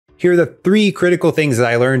Here are the 3 critical things that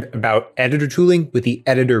I learned about editor tooling with the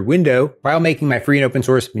editor window while making my free and open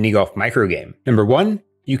source mini golf micro game. Number 1,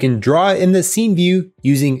 you can draw in the scene view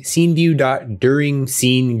using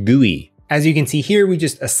sceneview.duringSceneGUI. As you can see here, we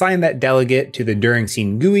just assign that delegate to the during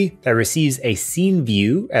scene GUI that receives a scene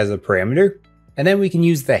view as a parameter. And then we can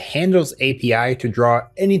use the handles API to draw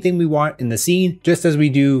anything we want in the scene, just as we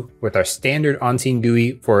do with our standard on-scene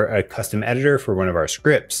GUI for a custom editor for one of our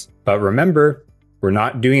scripts. But remember, we're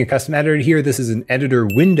not doing a custom editor here. This is an editor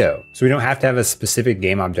window, so we don't have to have a specific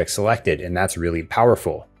game object selected, and that's really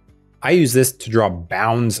powerful. I use this to draw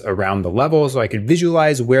bounds around the level so I could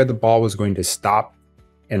visualize where the ball was going to stop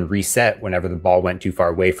and reset whenever the ball went too far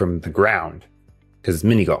away from the ground, because it's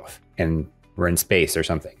mini golf and we're in space or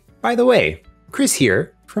something. By the way, Chris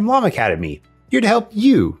here from LlamAcademy, here to help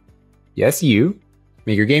you, yes you,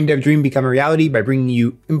 make your game dev dream become a reality by bringing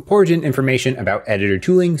you important information about editor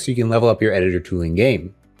tooling so you can level up your editor tooling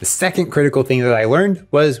game. The second critical thing that I learned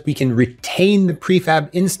was we can retain the prefab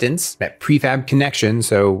instance, that prefab connection.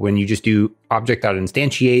 So when you just do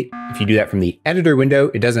object.instantiate, if you do that from the editor window,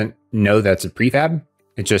 it doesn't know that's a prefab.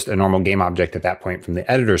 It's just a normal game object at that point from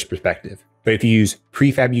the editor's perspective. But if you use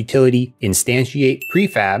prefab utility instantiate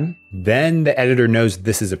prefab, then the editor knows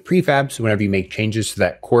this is a prefab. So whenever you make changes to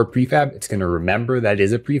that core prefab, it's going to remember that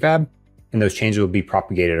is a prefab, and those changes will be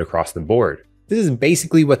propagated across the board. This is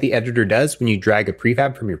basically what the editor does when you drag a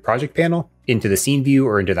prefab from your project panel into the scene view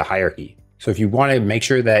or into the hierarchy. So if you want to make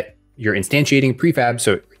sure that you're instantiating prefab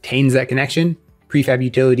so it retains that connection, prefab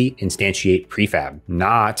utility instantiate prefab,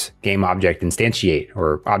 not game object instantiate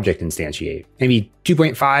or object instantiate. Maybe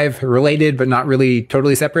 2.5 related, but not really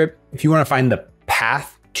totally separate. If you want to find the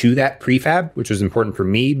path to that prefab, which was important for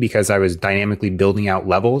me because I was dynamically building out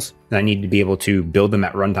levels and I needed to be able to build them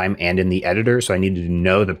at runtime and in the editor. So I needed to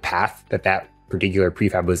know the path that that particular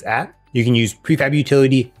prefab was at. You can use prefab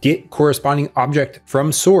utility get corresponding object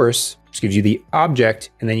from source, which gives you the object,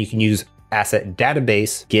 and then you can use asset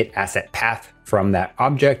database get asset path from that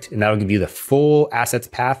object, and that'll give you the full assets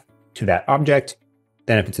path to that object.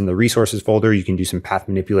 Then if it's in the resources folder, you can do some path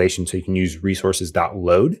manipulation. So you can use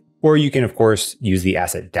resources.load, or you can of course use the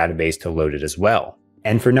asset database to load it as well.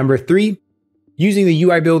 And for number 3, using the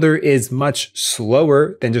UI builder is much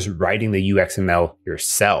slower than just writing the UXML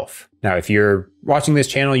yourself. Now, if you're watching this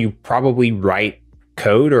channel, you probably write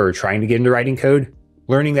code or are trying to get into writing code.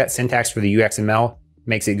 Learning that syntax for the UXML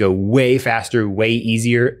makes it go way faster, way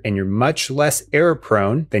easier, and you're much less error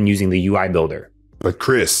prone than using the UI builder. But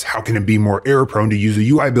Chris, how can it be more error prone to use a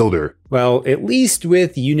UI builder? Well, at least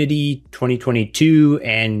with Unity 2022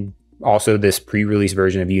 and also this pre-release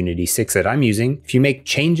version of Unity 6 that I'm using, if you make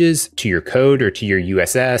changes to your code or to your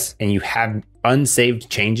USS and you have unsaved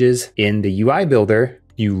changes in the UI builder,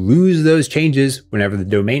 you lose those changes whenever the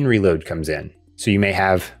domain reload comes in. So you may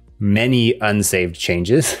have many unsaved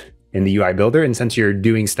changes in the UI builder. And since you're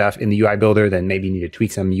doing stuff in the UI builder, then maybe you need to tweak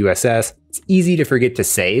some USS. It's easy to forget to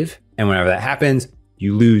save. And whenever that happens,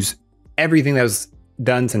 you lose everything that was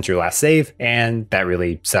done since your last save. And that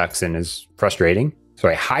really sucks and is frustrating. So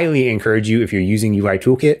I highly encourage you, if you're using UI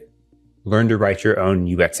Toolkit, learn to write your own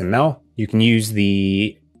UXML. You can use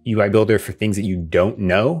the UI builder for things that you don't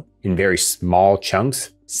know in very small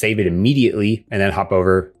chunks, save it immediately, and then hop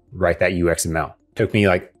over, write that UXML. Took me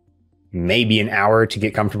like maybe an hour to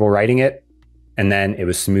get comfortable writing it, and then it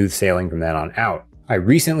was smooth sailing from then on out. I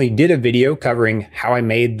recently did a video covering how I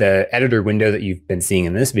made the editor window that you've been seeing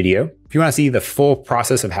in this video. If you want to see the full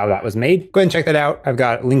process of how that was made, go ahead and check that out. I've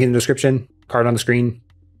got a link in the description, card on the screen,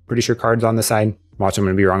 pretty sure card's on the side. Watch, I'm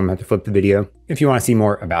going to be wrong, I'm going to have to flip the video if you want to see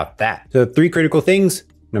more about that. So 3 critical things.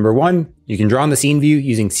 Number 1, you can draw in the scene view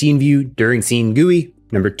using scene view during scene GUI.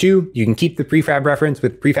 Number 2, you can keep the prefab reference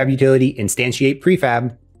with prefab utility instantiate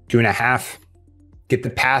prefab. 2.5, get the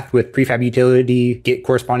path with prefab utility, get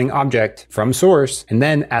corresponding object from source, and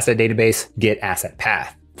then asset database, get asset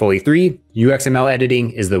path. Fully 3, UXML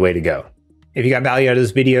editing is the way to go. If you got value out of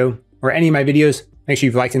this video or any of my videos, make sure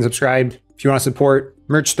you've liked and subscribed. If you want to support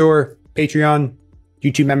merch store, Patreon,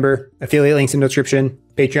 YouTube member, affiliate links in the description.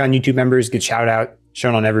 Patreon YouTube members get shout out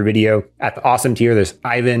shown on every video. At the awesome tier, there's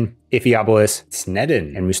Ivan, Iphiabolis,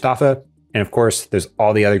 Snedden, and Mustafa. And of course, there's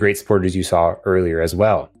all the other great supporters you saw earlier as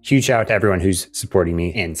well. Huge shout out to everyone who's supporting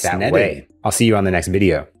me in that way. I'll see you on the next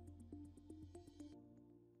video.